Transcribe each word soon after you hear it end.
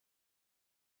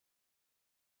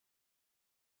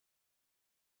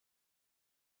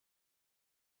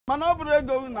Mana ọ bụrụ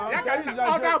ego na ọ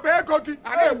ga-abụ ego gị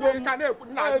a na-ekwu ka na-ekwu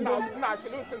na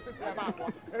asịrị nsensị ebe abụọ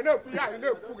na-ekwu ya anyị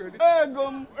na-ekwugheri ego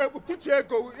m ekpuchi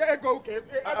ego ka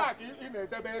ebe a ka ị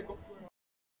na-edebe ego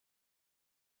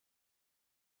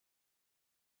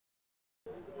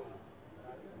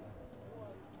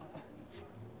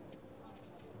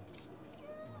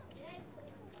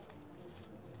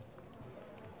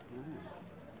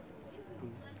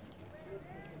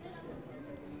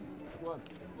What?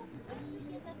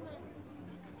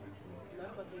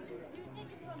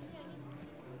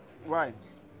 Why?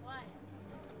 Why?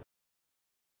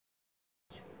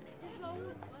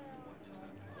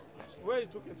 Where you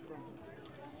took it from?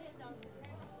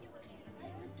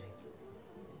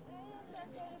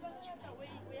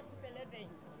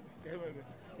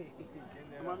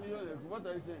 Mami, what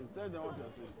are you saying? Tell them what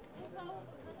you're saying.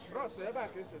 Bros, ebe a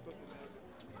ka esi etotụla ego.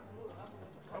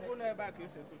 Ọ bụrụ na ebe a ka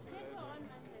esi etotụla ego.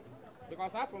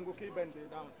 Because afọ ngụkọ ibe ndị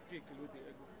down pick lodi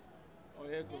ego. Or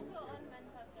ego.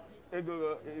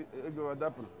 Ego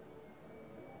adapụ.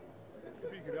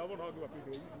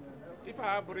 If I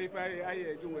have if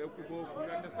I do a quick you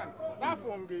understand? That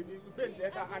phone gave you bend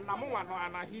and Namua no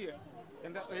ana here.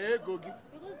 And the ego give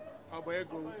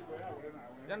ego.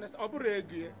 You understand?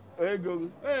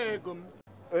 Ego.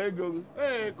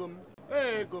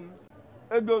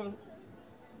 Ego.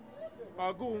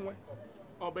 Ogunwe.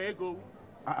 Ego.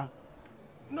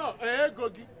 No, ego.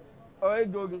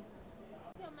 Ego.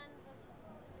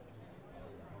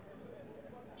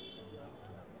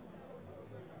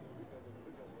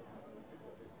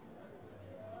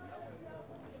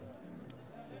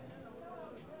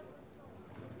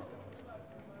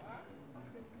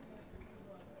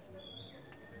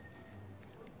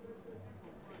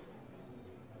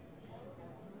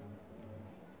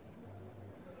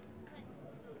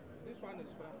 This one is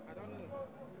from, I don't know.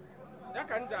 That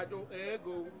can do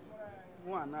ego.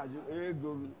 One,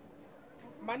 ego.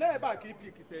 Mana eba ka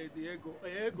ipikite the ego.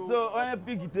 So, onye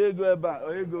pikite ego ebe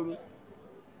a, ego. Then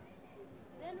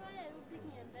why are you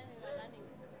picking and then you are running?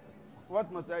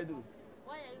 What must I do?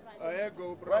 Why are you running?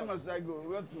 Ego, bro. Where must I go?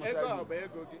 What must I do?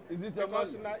 Ego. Is it your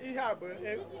because money? na ihe a bụ Is it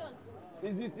yours?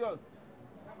 Is it yours?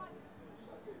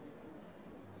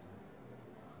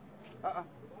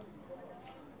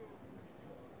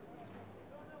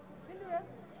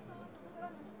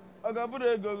 Ọ ga-abụrụ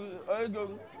ego.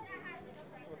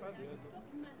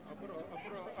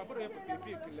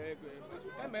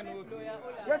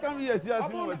 Ya ka m ihe esi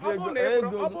asị m weta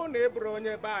ego. Ọ bụrụ na ị bụrụ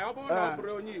onye be anyị, ọ bụrụ na ọ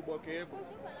bụrụ onye Igbo ka ị bụ.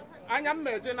 Anya m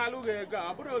meje n'alụghị ego a,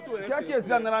 ọ bụrụ otu esi. Ya ka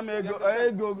esi anara m ego.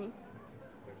 Ego.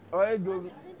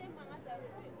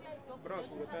 Bros,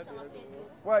 weta the ego.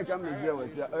 Why ka m meje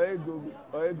weta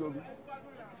ego.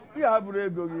 Ihe a bụrụ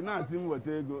ego gị na-asị m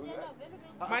weta ego.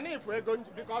 Mana ifu ego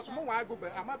because mụ nwa agụbe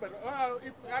amabere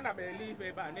ana m ele ife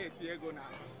ebe a na-eti ego na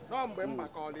nọ mgbe m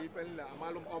makọọla ife nle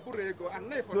amalụ m ọ bụrụ ego and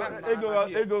na-efu na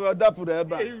ego ga dapụrụ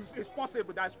ebe a. It's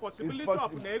possible, there's possibility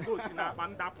of na ego si na akpa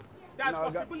ndapụ. There's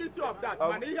possibility of that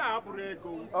mana ihe a bụrụ ego.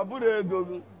 Ọ bụrụ ego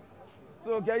gị.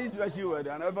 So ka iji weshi were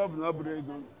na ebe ọ bụ na ọ bụrụ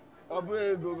ego. Ọ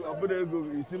bụrụ ego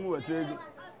isi m weta ego.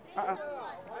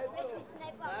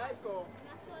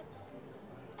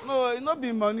 No, it not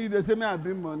be money. They say, may I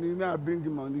bring money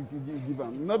to give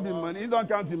them. Not be money. You don't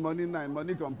count the money now.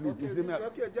 Money complete.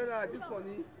 Okay, General, this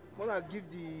money, when I give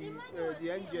the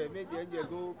angel, make the angel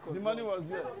go. The money was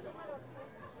here.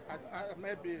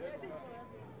 Maybe.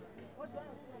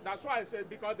 That's why I said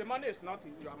because the money is not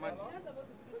in your money.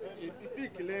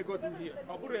 Pick Lego to here.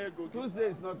 Who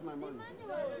says it's not my money? The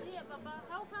money was here, Papa.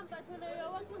 How come? But when you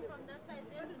were working from that side,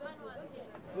 then the money was here.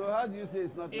 So how do you say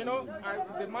it's not? You know,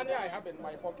 the money I have in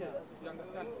my pocket. You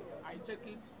understand? I check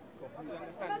it. You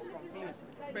understand? It's complete.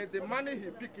 But the money he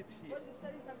pick it here.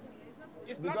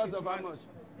 It's Because not of how much?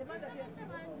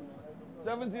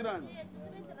 70 rand. Yes,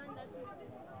 70 rand.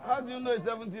 How do you know it's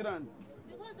 70 rand?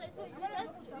 Because I saw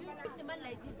you pick the man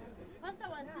like this. Pastor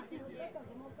was sitting here.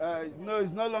 No,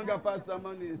 it's no longer pastor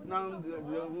money. It's now the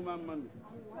woman money.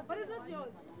 But it's not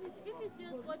yours. If it's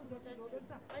yours, God will touch you.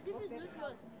 But if it's not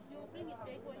yours, you will bring it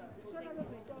back when you take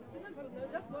it.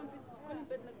 They'll just go and call him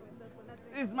bad like myself for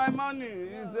nothing. It's my money.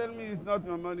 You tell me it's not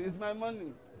my money. It's my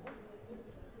money.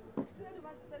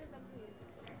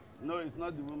 No, it's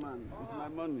not the woman. It's my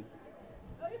money.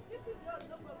 If it's yours,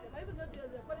 no problem. If it's not yours,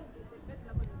 you're calling bad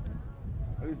luck on yourself.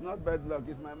 It's not bad luck.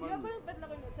 It's my You're money. calling bad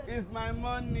luck on yourself. It's my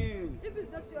money. If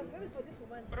it's not yours, maybe it's for this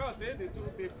woman. Bro, say they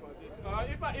too big for this.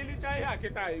 If I ilicha here,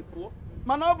 kita ipo.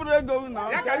 Mana ọ bụrụ ego na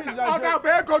Ya ka ọ ga-abụ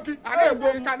ego gị. A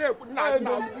na-ekwu ka na-ekwu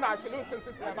na asịrị nsensị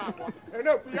ebe abụọ.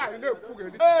 Na-ekwu ya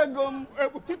na-ekwugheri. Ego m.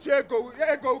 Ekpuchi ego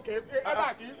ka ebe a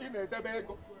ka ị na-edebe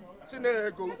ego. si na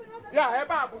ego ya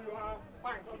ebe a bụ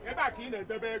ebe a ka ị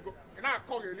na-edebe ego ị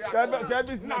na-akọghịrị Kebe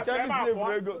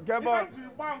ego. ji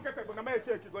gbaa nkịtị bụ na m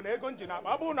echekigo na ego nji na akpa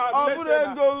ọ bụrụ na Ọ bụrụ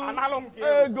ego analụ m gị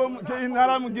ego m ka ị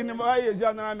nara m gịnị ma anyị eji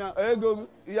anara m ya ego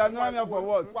ya anara m ya for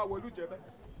what? ngwa wolu jebe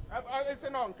isi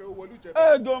nọ nke wolu jebe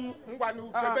Ego m ngwa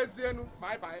nu jebezienu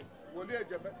bye bye wolu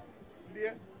ejebe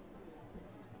lie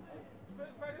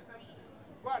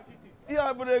go and eat it. ihe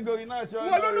a bụrụ ego gị na-achọ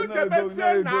Wolu jebe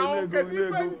sie na o kezi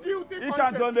ife guilty ị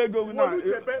ka chọ ego gị na wolu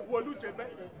jebe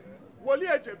wolu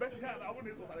ejebe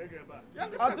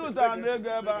atụtara m ego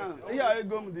ebe ahụ ihe a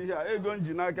ego m dị ihe a ego m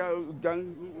ji n'aka ka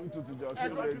ntutu ji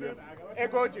ọchụ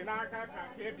ego ji n'aka ka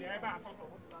e bịa ebe a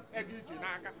ego iji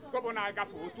n'aka gọvanọ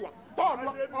agafe otu a tọn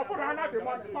ọ bụrụ ha na dị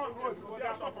mọni tọn ozugbo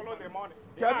ya tọpụlụ dị mọni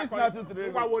Kebis na-atụtụrụ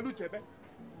ego. ngwa wolu chebe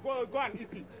go and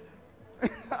eat it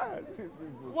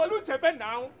wolu chebe na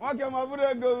anwụ nwoke ma ọ bụrụ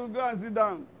ego go and sit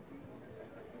down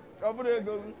ọ bụrụ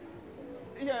ego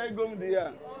ihe a ego m dị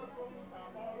ya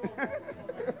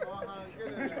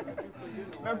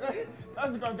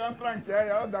that's the Frank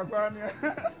ya ọ dakwa anya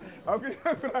ọkụ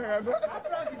ihe Frank agụ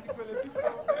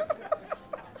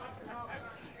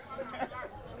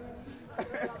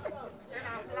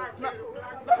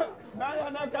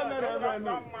na kamera ebe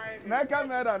nu na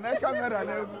kamera na kamera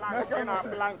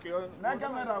na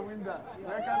kamera window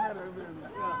na kamera ebe nu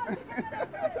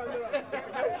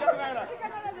kamera